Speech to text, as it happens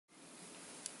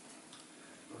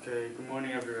Okay, good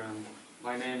morning everyone.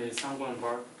 My name is Sang-Kwon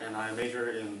Park and I major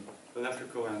in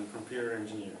electrical and computer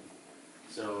engineering.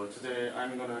 So today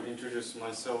I'm going to introduce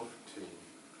myself to you.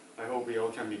 I hope we all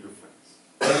can be good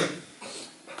friends.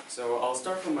 So I'll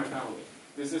start from my family.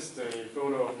 This is the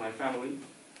photo of my family.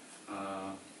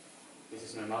 This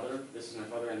is my mother, this is my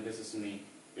father, and this is me.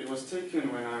 It was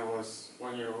taken when I was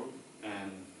 1 year old,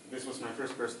 and this was my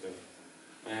first birthday.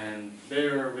 And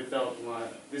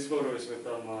this photo is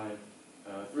without my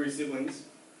 3 siblings,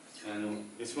 and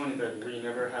it's funny that we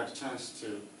never had a chance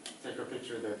to take a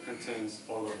picture that contains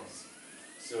all of us.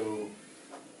 So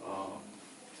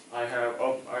I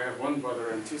have 1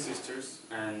 brother and 2 sisters,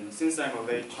 and since I'm a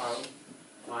late child,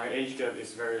 my age gap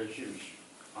is very huge.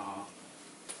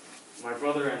 My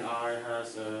brother and I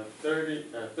has a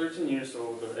 13 years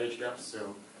old age gap,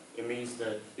 so it means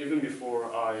that even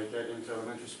before I get into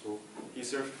elementary school, he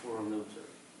served for a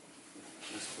military.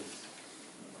 Next, please.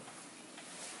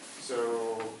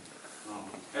 So,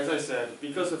 as I said,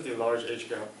 because of the large age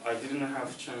gap, I didn't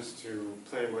have a chance to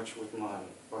play much with my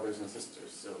brothers and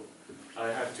sisters, so I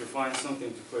had to find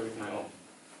something to play with my own.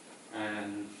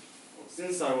 And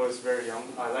since I was very young,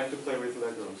 I like to play with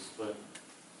Legos, but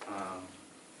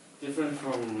different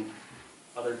from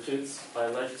other kids, I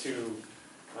like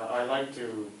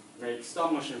to make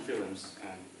stop-motion films.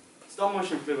 And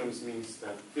stop-motion films means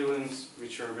that films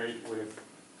which are made with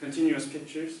continuous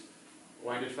pictures,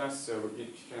 winded fast, so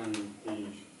it can be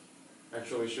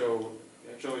actually show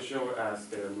as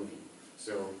they're moving.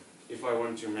 So if I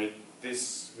want to make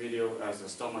this video as a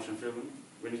stop-motion film,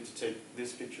 we need to take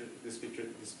this picture, this picture,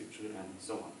 this picture, and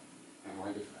so on, and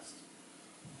wind it fast.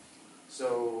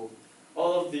 So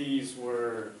all of these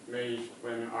were made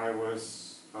when I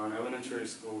was an elementary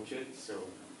school kid, so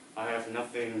I have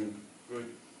nothing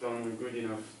done good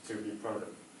enough to be proud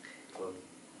of. But,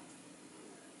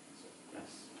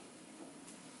 yes.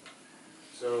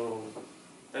 So,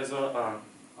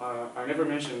 I never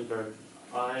mentioned, but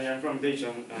I am from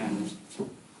Daejeon, and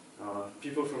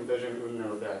people from Daejeon would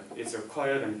know that it's a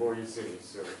quiet and boring city.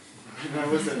 So when I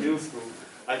was at middle school,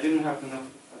 I didn't have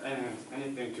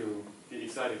anything to be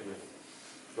excited with.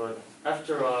 But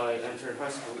after I entered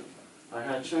high school, I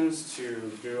had a chance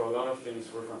to do a lot of things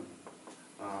for fun.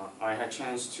 I had a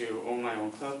chance to own my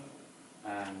own club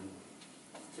and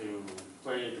to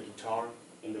play the guitar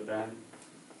in the band.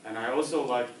 And I also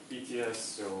liked BTS,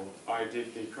 so I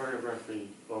did the choreography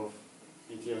of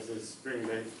BTS's Spring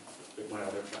Day with my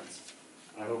other friends.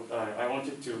 I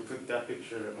wanted to put that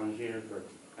picture on here, but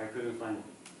I couldn't find it.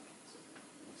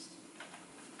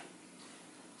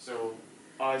 So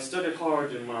I studied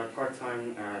hard in my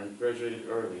part-time and graduated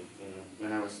early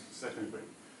when I was 2nd grade.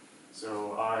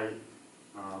 So I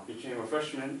became a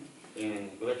freshman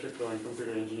in electrical and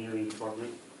computer engineering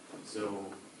department.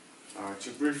 So to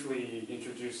briefly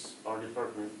introduce our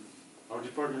department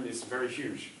is very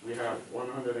huge. We have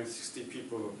 160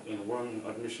 people in 1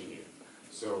 admission year.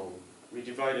 So we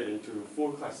divided into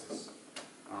 4 classes.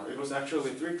 It was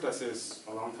actually 3 classes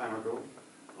a long time ago.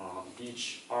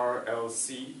 Each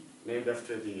RLC, named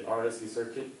after the RLC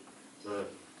circuit, but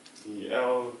the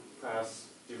L class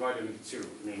divided into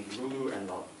 2, named Lulu and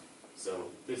Lava.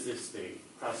 So this is the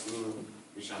class Lulu,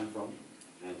 which I'm from,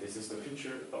 and this is the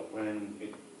picture of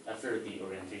after the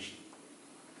orientation.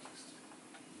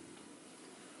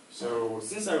 So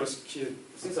since I was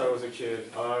a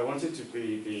kid, I wanted to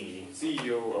be the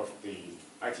CEO of the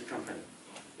IT company.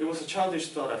 It was a childish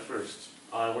thought at first.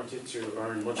 I wanted to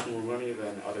earn much more money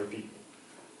than other people.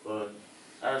 But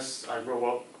as I grow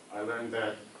up, I learned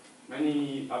that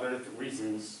many other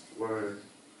reasons were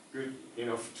good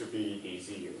enough to be a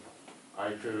CEO.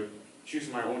 I could choose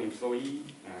my own employee,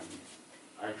 and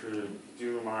I could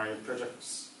do my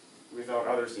projects without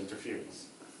others' interference.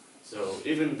 So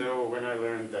even though when I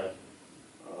learned that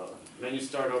many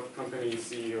startup company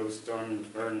CEOs don't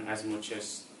earn as much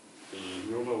as the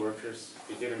normal workers,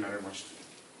 it didn't matter much to me.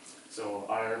 So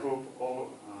I hope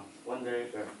one day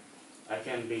that I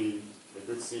can be a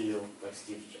good CEO like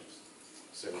Steve Jobs.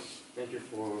 So thank you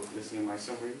for listening to my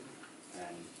summary,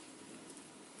 and